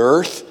on the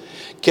earth,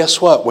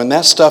 guess what? When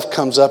that stuff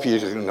comes up, you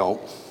go,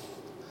 no,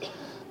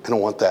 I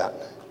don't want that.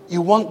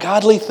 You want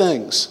godly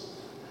things.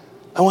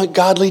 I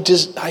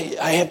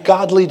have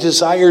godly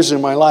desires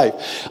in my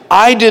life.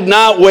 I did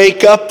not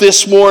wake up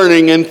this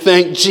morning and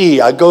think, gee,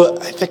 I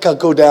think I'll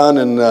go down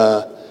and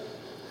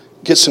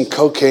get some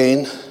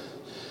cocaine.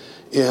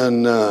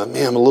 And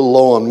man, I'm a little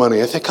low on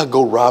money. I think I'll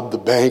go rob the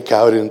bank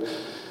out in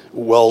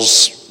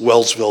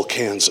Wellsville,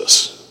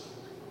 Kansas.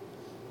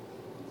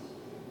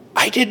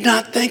 I did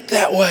not think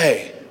that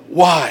way.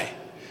 Why?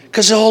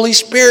 Because the Holy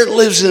Spirit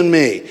lives in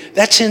me.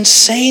 That's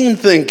insane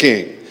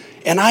thinking.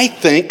 And I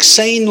think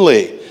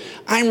sanely.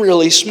 I'm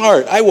really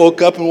smart. I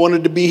woke up and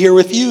wanted to be here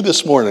with you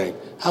this morning.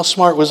 How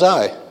smart was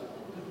I?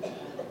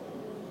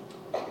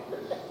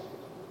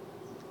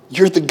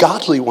 You're the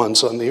godly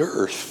ones on the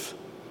earth.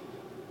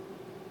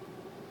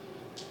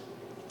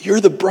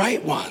 You're the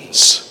bright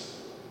ones.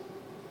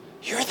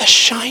 You're the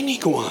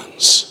shining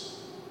ones.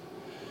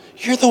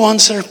 You're the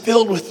ones that are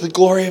filled with the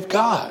glory of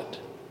God.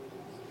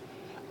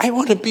 I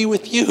want to be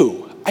with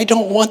you. I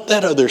don't want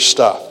that other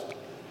stuff.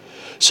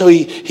 So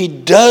he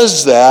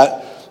does that.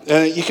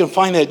 You can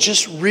find that.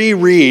 Just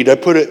reread.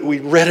 We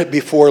read it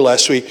before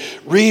last week.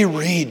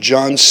 Reread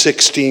John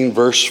 16,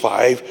 verse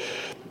 5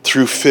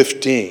 through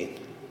 15.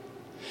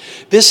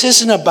 This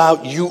isn't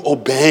about you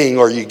obeying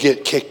or you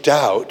get kicked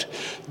out.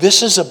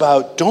 This is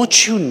about,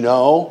 don't you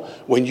know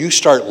when you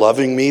start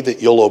loving me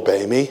that you'll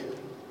obey me?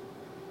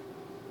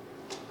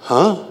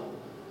 Huh?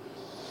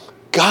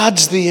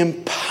 God's the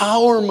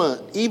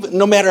empowerment. Even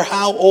no matter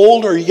how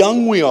old or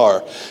young we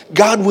are,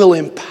 God will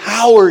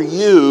empower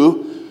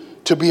you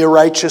to be a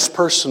righteous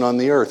person on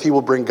the earth. He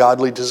will bring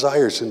godly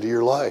desires into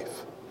your life.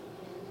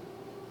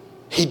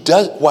 He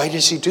does. Why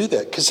does he do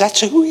that? Because that's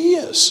who he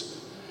is.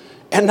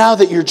 And now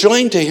that you're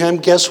joined to him,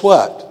 guess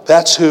what?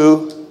 That's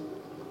who.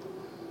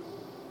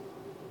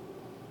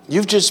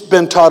 You've just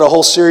been taught a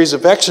whole series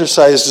of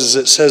exercises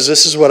that says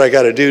this is what I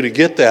got to do to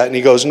get that. And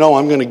he goes, no,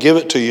 I'm going to give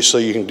it to you so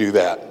you can do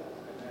that.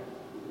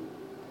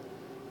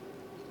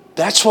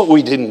 That's what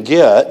we didn't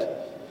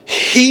get.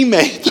 He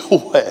made the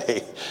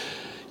way.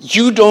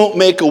 You don't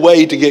make a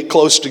way to get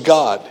close to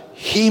God.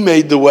 He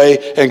made the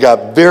way and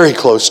got very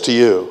close to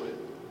you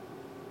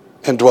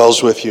and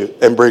dwells with you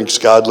and brings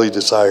godly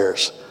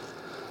desires.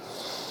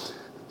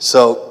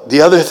 So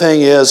the other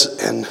thing is,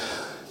 and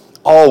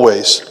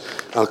always,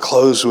 I'll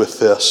close with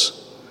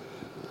this.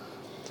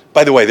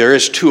 By the way, there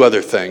is two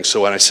other things.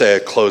 So when I say I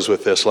close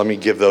with this, let me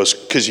give those,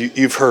 because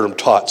you've heard them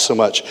taught so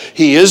much.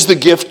 He is the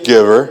gift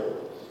giver,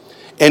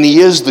 and he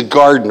is the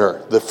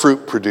gardener, the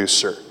fruit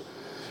producer.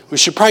 We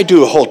should probably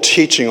do a whole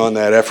teaching on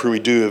that after we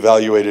do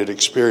evaluated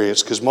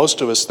experience, because most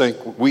of us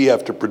think we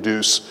have to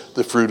produce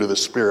the fruit of the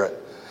Spirit.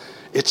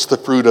 It's the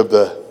fruit of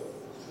the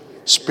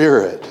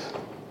Spirit.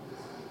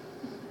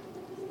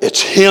 It's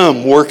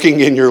him working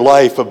in your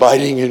life,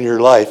 abiding in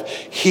your life.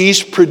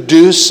 He's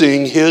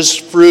producing his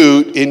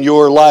fruit in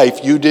your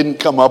life. You didn't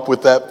come up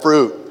with that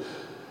fruit.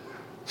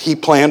 He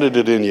planted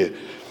it in you.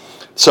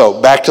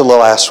 So back to the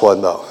last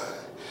one, though.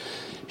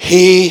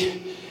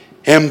 He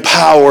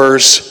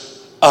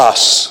empowers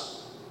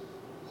us.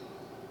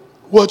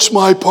 What's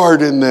my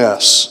part in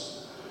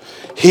this?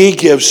 He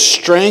gives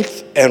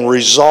strength and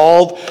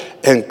resolve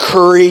and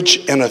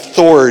courage and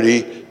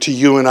authority to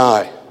you and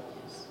I.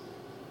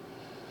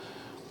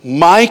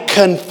 My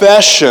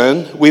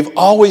confession, we've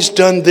always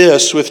done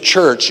this with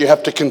church. You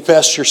have to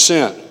confess your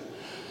sin.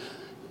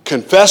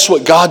 Confess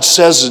what God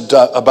says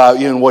about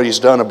you and what He's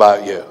done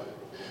about you.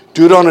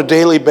 Do it on a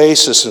daily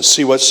basis and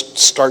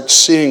start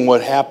seeing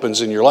what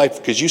happens in your life,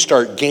 because you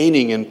start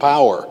gaining in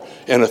power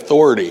and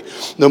authority.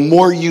 The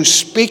more you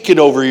speak it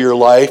over your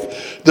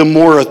life, the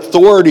more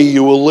authority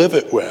you will live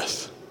it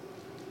with.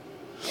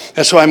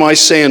 That's why I'm always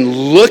saying,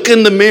 look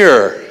in the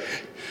mirror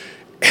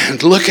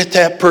and look at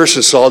that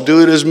person. So I'll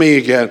do it as me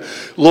again.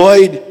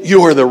 Lloyd,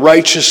 you are the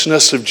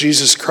righteousness of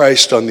Jesus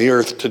Christ on the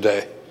earth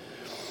today.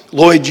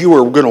 Lloyd, you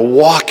are going to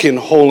walk in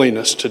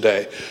holiness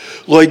today.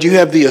 Lloyd, you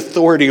have the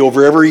authority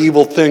over every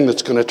evil thing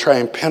that's going to try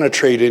and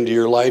penetrate into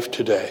your life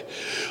today.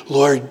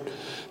 Lloyd,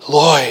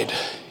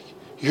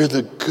 you're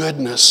the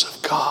goodness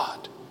of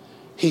God.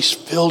 He's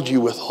filled you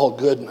with all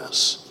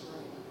goodness.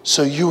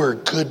 So you are a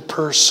good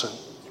person.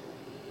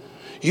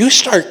 You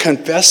start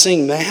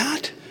confessing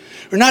that.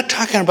 We're not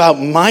talking about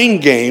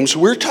mind games.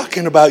 We're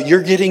talking about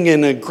you're getting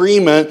in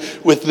agreement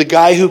with the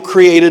guy who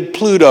created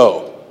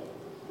Pluto.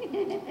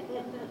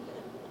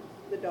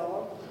 The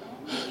dog?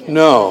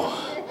 No.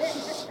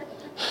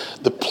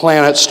 The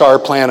planet, star,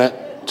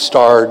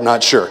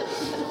 not sure.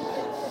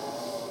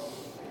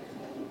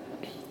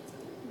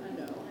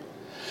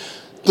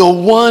 The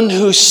one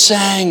who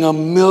sang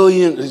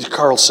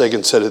Carl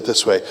Sagan said it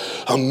this way,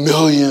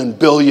 1,000,000,000,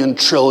 billion,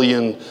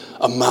 trillion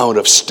amount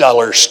of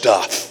stellar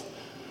stuff.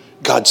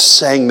 God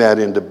sang that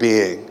into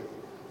being.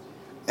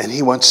 And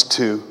He wants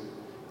to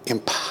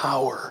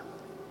empower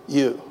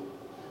you.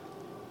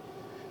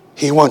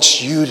 He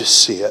wants you to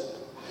see it.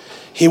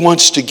 He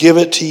wants to give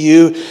it to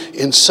you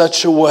in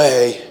such a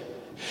way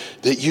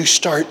that you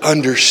start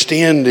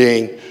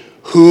understanding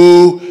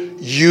who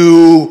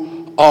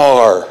you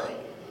are.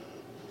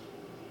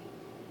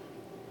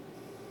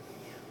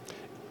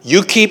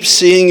 You keep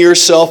seeing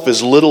yourself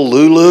as little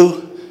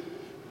Lulu,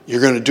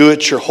 you're going to do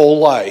it your whole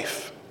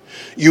life.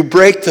 You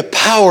break the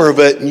power of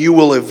it and you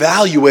will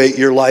evaluate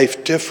your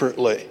life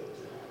differently.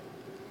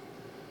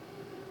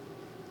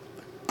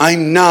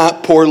 I'm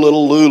not poor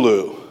little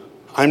Lulu.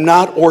 I'm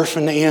not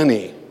Orphan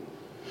Annie.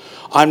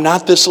 I'm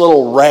not this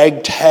little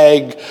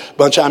ragtag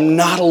bunch. I'm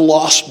not a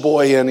lost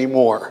boy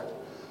anymore.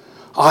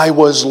 I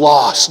was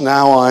lost.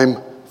 Now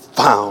I'm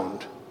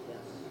found.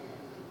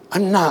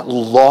 I'm not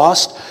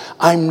lost.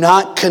 I'm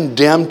not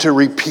condemned to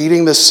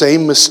repeating the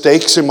same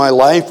mistakes in my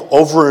life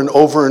over and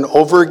over and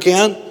over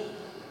again.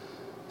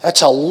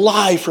 That's a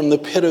lie from the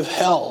pit of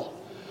hell.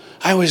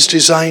 I was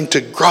designed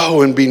to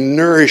grow and be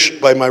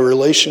nourished by my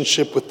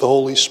relationship with the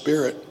Holy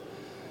Spirit.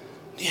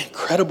 The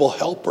incredible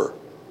helper.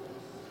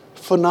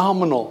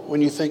 Phenomenal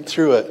when you think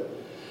through it.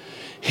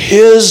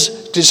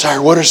 His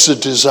desire, what is the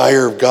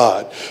desire of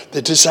God?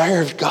 The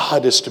desire of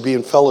God is to be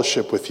in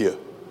fellowship with you.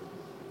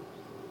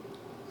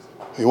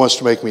 He wants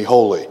to make me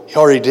holy. He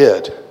already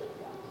did.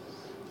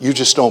 You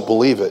just don't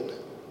believe it.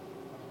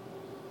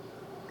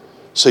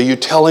 So you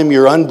tell Him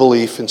your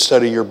unbelief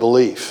instead of your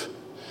belief.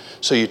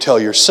 So you tell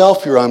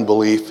yourself your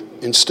unbelief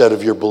instead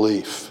of your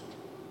belief.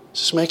 Is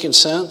this making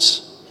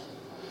sense?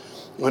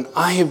 When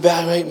I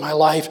evaluate my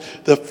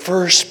life, the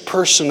first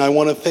person I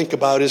want to think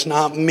about is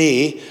not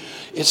me.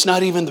 It's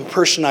not even the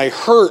person I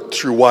hurt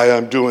through why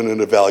I'm doing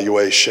an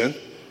evaluation.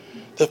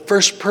 The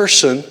first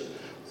person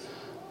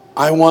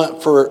I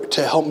want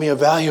to help me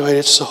evaluate,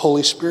 it's the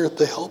Holy Spirit,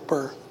 the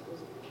helper.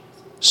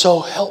 So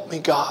help me,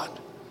 God.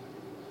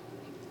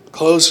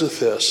 Close with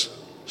this.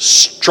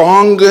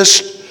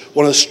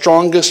 One of the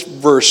strongest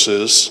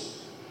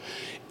verses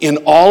in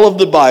all of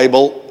the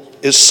Bible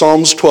is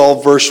Psalms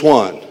 12, verse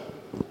 1.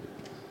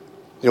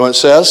 You know what it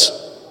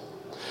says?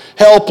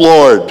 Help,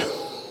 Lord.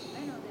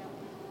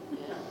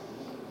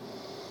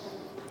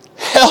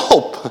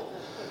 Help.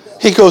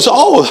 He goes,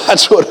 oh,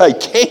 that's what I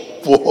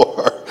came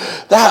for.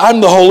 I'm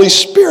the Holy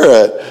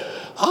Spirit.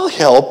 I'll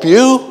help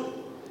you.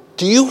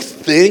 Do you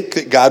think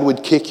that God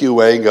would kick you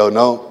away and go,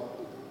 no,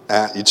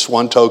 it's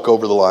one toke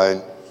over the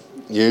line.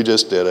 You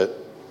just did it.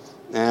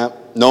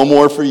 No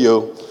more for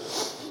you.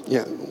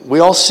 Yeah, we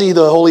all see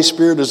the Holy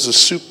Spirit as a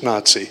soup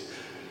Nazi.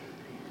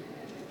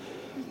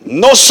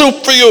 No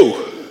soup for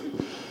you.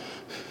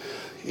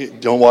 You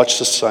don't watch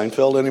the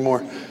Seinfeld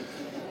anymore?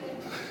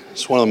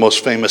 It's one of the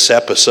most famous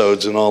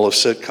episodes in all of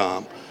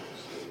sitcom.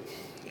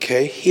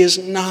 Okay, He is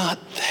not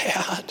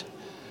that.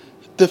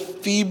 The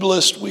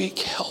feeblest weak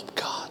help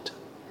God.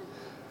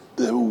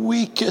 The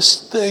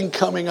weakest thing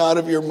coming out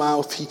of your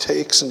mouth, He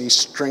takes and He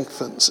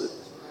strengthens it.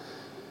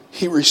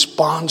 He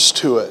responds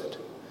to it.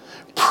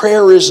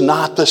 Prayer is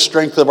not the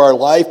strength of our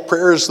life.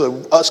 Prayer is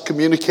us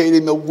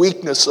communicating the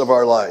weakness of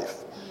our life.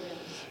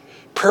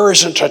 Prayer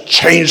isn't to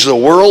change the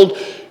world.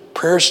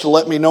 Prayer is to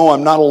let me know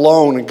I'm not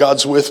alone and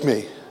God's with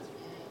me.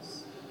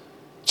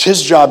 It's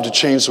His job to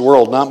change the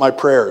world, not my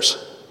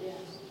prayers.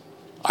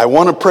 I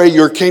want to pray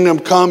your kingdom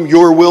come,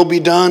 your will be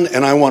done,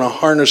 and I want to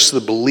harness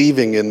the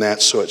believing in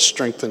that so it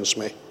strengthens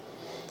me.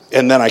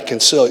 And then I can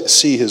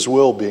see his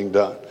will being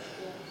done.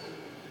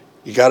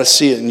 You got to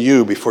see it in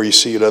you before you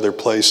see it other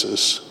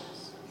places.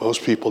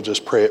 Most people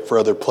just pray it for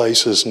other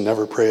places and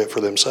never pray it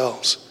for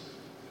themselves.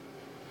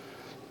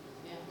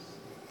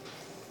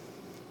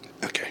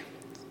 Okay,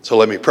 so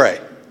let me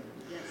pray.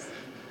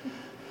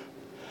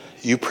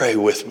 You pray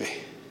with me.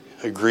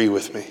 Agree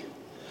with me.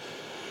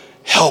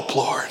 Help,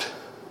 Lord.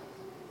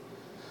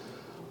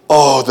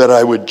 Oh, that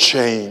I would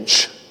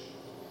change.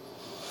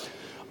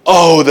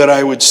 Oh, that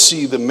I would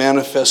see the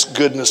manifest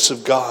goodness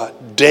of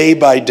God day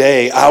by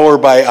day, hour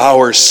by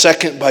hour,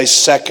 second by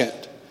second.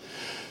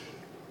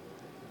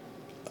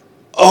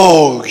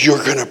 Oh,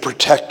 you're going to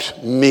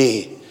protect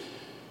me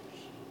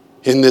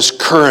in this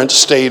current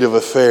state of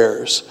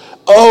affairs.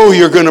 Oh,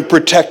 you're going to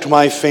protect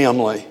my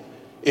family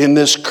in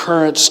this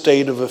current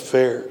state of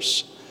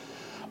affairs.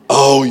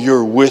 Oh,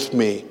 you're with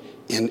me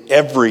in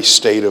every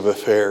state of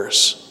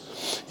affairs.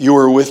 You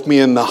are with me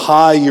in the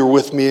high, you're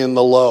with me in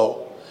the low.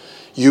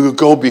 You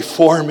go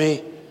before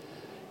me,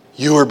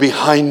 you are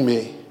behind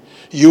me.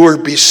 You are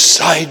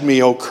beside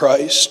me, O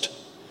Christ.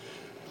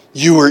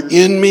 You are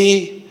in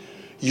me,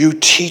 you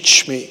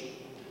teach me.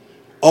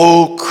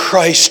 O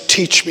Christ,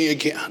 teach me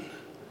again.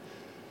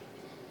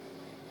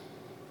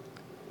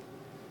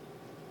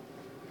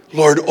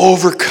 Lord,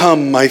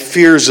 overcome my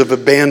fears of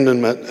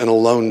abandonment and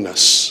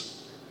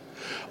aloneness.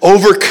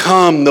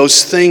 Overcome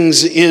those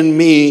things in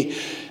me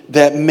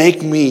that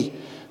make me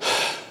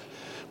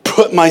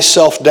put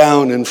myself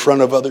down in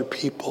front of other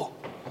people.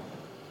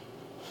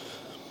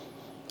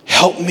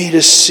 Help me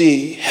to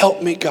see.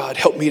 Help me, God.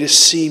 Help me to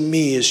see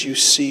me as you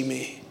see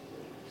me.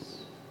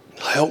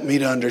 Help me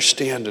to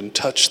understand and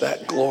touch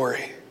that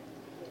glory.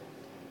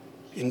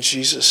 In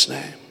Jesus'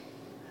 name.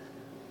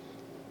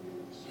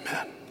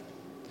 Amen.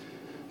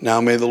 Now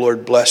may the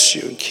Lord bless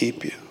you and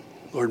keep you.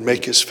 Lord,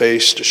 make his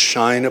face to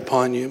shine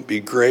upon you, be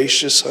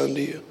gracious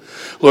unto you.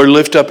 Lord,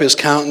 lift up his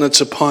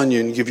countenance upon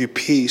you and give you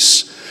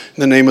peace. In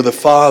the name of the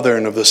Father,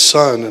 and of the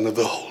Son, and of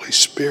the Holy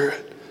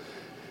Spirit.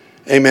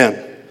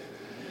 Amen.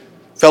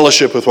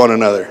 Fellowship with one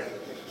another.